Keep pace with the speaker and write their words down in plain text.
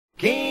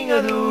King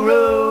of the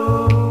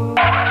Road.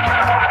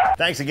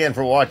 Thanks again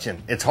for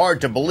watching. It's hard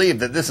to believe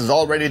that this is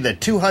already the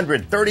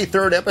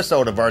 233rd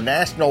episode of our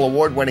national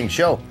award-winning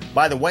show.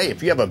 By the way,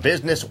 if you have a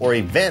business or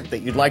event that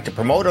you'd like to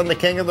promote on the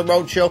King of the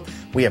Road show,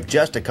 we have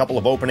just a couple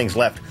of openings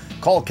left.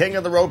 Call King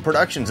of the Road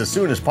Productions as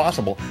soon as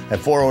possible at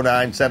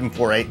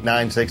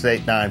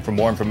 409-748-9689 for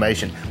more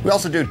information. We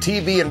also do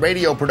TV and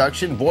radio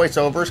production,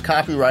 voiceovers,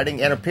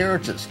 copywriting, and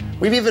appearances.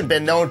 We've even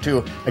been known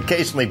to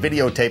occasionally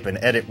videotape and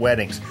edit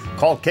weddings.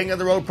 Call King of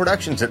the Road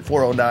Productions at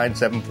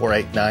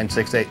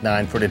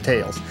 409-748-9689 for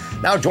details.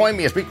 Now join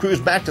me as we cruise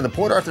back to the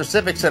Port Arthur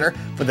Civic Center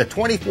for the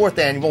 24th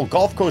Annual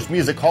Gulf Coast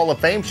Music Hall of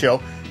Fame show,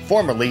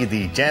 formerly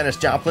the Janis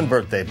Joplin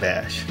Birthday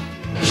Bash.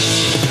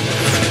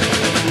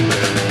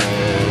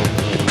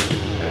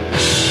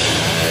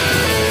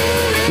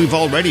 We've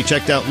already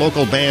checked out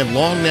local band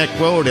Longneck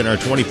Road in our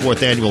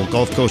 24th Annual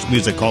Gulf Coast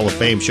Music Hall of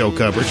Fame show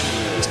coverage.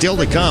 Still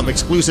to come,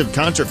 exclusive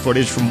concert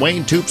footage from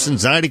Wayne Toups and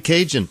Zyda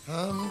Cajun.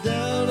 I'm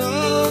down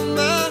on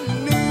my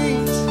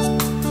knees,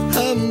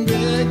 I'm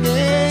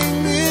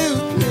begging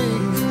you,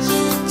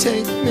 please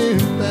take me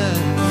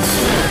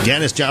back.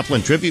 Janis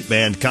Joplin tribute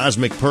band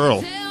Kozmic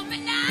Pearl.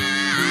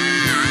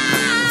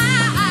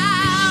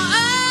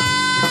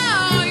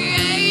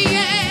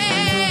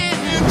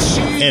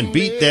 And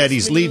Beat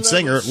Daddy's lead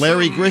singer,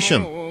 Larry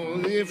Grisham.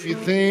 If you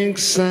think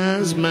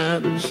size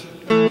matters,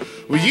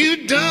 well,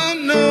 you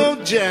don't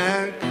know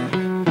Jack.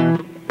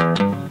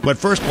 But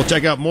first, we'll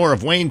check out more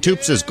of Wayne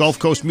Toups' Gulf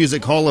Coast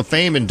Music Hall of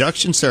Fame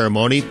induction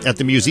ceremony at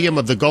the Museum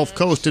of the Gulf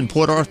Coast in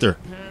Port Arthur.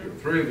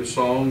 Three of the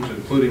songs,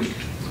 including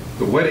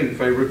the wedding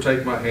favorite,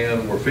 Take My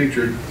Hand, were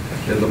featured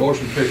in the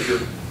motion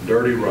picture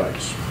Dirty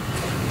Rights.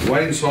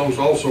 Wayne's songs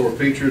also were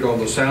featured on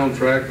the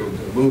soundtrack of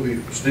the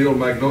movie Steel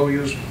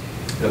Magnolias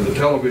and the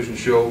television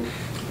show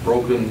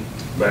Broken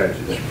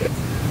Badges.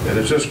 And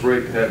it's just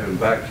great to have him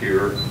back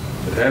here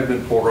at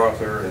Hampton in Port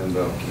Arthur. And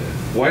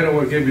Wayne, I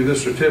want to give you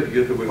this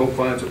certificate that we hope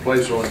finds a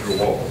place on your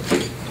wall.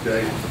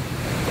 Okay.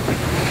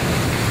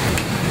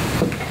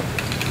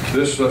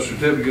 This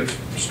certificate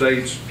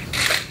states,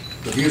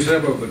 the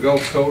Museum of the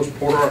Gulf Coast,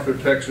 Port Arthur,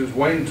 Texas,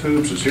 Wayne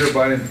Toups is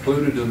hereby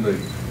included in the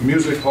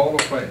Music Hall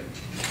of Fame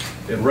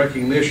in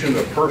recognition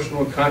of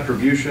personal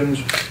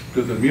contributions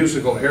to the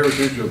musical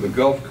heritage of the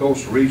Gulf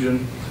Coast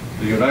region,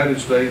 the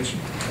United States,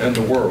 and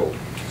the world.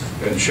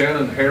 And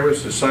Shannon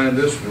Harris has signed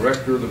this,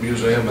 director of the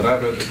museum, and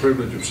I've had the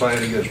privilege of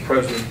signing as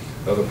president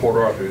of the Port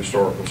Arthur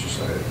Historical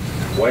Society.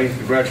 Wayne,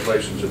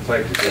 congratulations and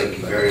thank you. Thank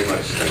you very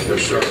much.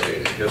 Yes, sir.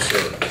 Yes, sir.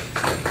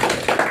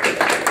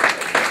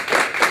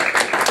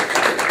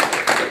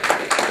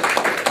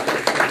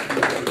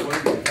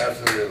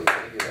 Absolutely.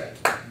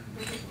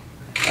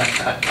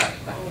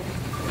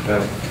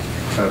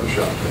 Have a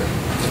shot there.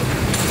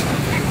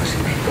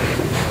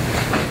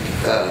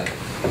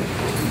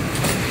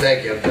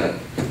 Thank you, I'm done.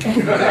 I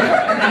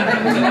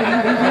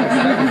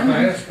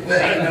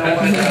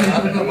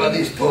don't know about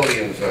these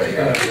podiums right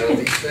here. You know,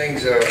 these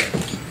things are,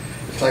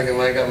 it's like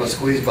I got my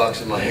squeeze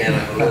box in my hand,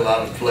 I'm a little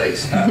out of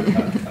place.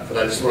 But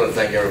I just want to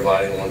thank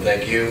everybody. I want to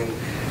thank you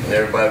and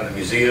everybody at the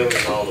museum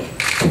and all the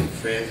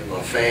friends and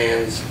my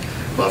fans,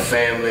 my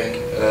family.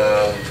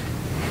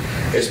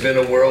 It's been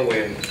a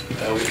whirlwind.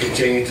 We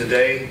continue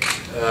today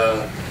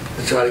to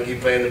try to keep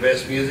playing the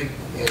best music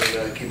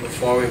and keep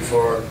performing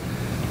for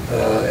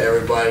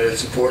everybody that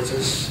supports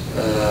us.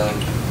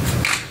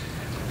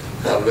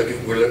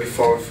 We're looking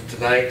forward to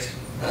tonight.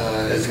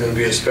 It's going to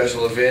be a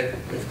special event.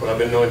 I've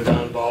been knowing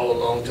Don Ball a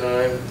long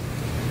time.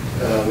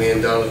 Me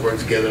and Don have worked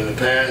together in the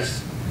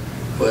past,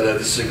 but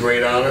this is a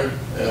great honor.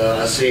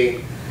 I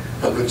see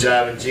Uncle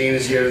Jive and Gene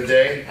is here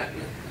today.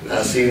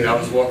 I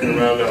was walking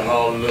around the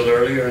hall a little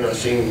earlier, and I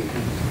seen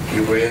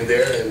you were in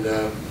there, and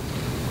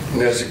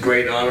it's a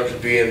great honor to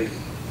be in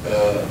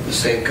the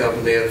same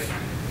company of.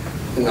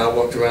 And I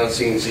walked around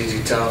seeing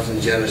ZZ Top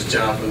and Janis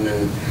Joplin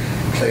and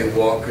Clay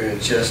Walker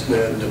and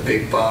Chestnut and the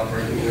Big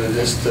Bopper,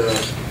 just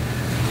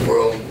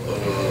world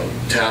of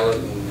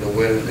talent and the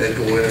winners,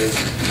 Edgar Winters,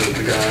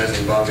 the guys,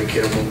 and Bobby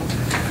Kimball.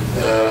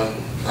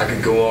 I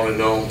could go on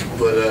and on,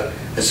 but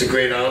it's a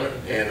great honor,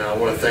 and I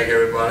want to thank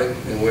everybody,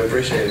 and we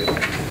appreciate it.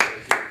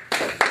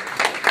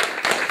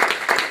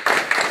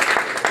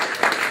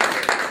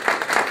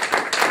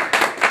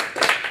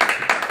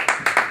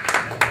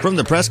 From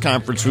the press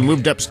conference, we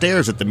moved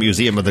upstairs at the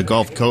Museum of the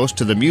Gulf Coast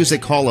to the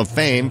Music Hall of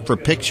Fame for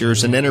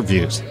pictures and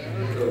interviews.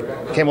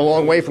 Came a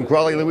long way from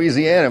Crawley,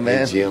 Louisiana,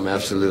 man. Hey, Jim,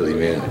 absolutely,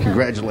 man.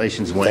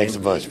 Congratulations, Wayne. Thanks a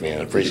bunch, man.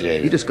 I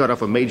appreciate it. You just got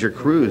off a major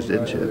cruise,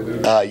 didn't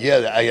you?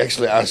 Yeah,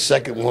 our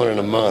second one in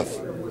a month.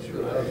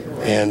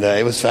 And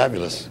it was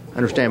fabulous. I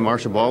understand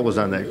Marsha Ball was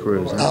on that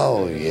cruise. Huh?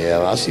 Oh,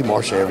 yeah. I see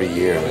Marsha every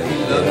year,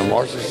 man.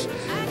 Marsha's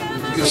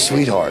a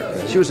sweetheart.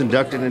 Man. She was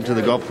inducted into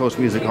the Gulf Coast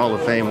Music Hall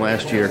of Fame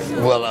last year.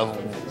 Well,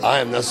 I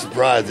am not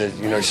surprised that,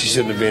 she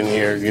shouldn't have been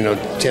here,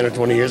 10 or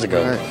 20 years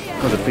ago. Right.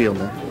 How's it feel,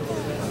 man?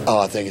 Oh,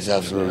 I think it's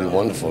absolutely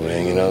wonderful,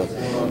 man,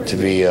 to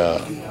be,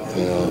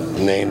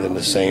 named in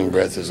the same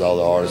breath as all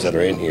the artists that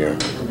are in here.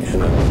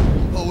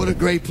 Oh, what a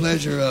great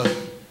pleasure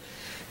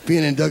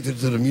being inducted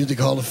to the Music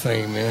Hall of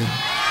Fame, man.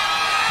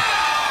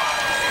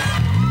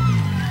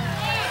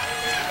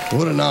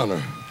 What an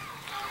honor.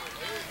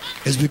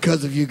 It's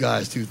because of you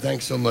guys, too.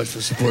 Thanks so much for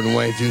supporting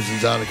Wayne Toups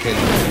and Donna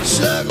Kenny.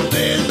 Sugar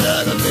bean,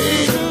 sugar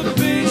bean. Sugar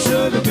bean,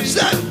 sugar bean.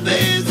 Sugar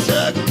bean,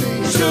 sugar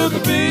bean. Sugar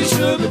bean,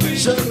 sugar bean.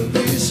 Sugar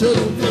bean,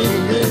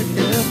 sugar bean.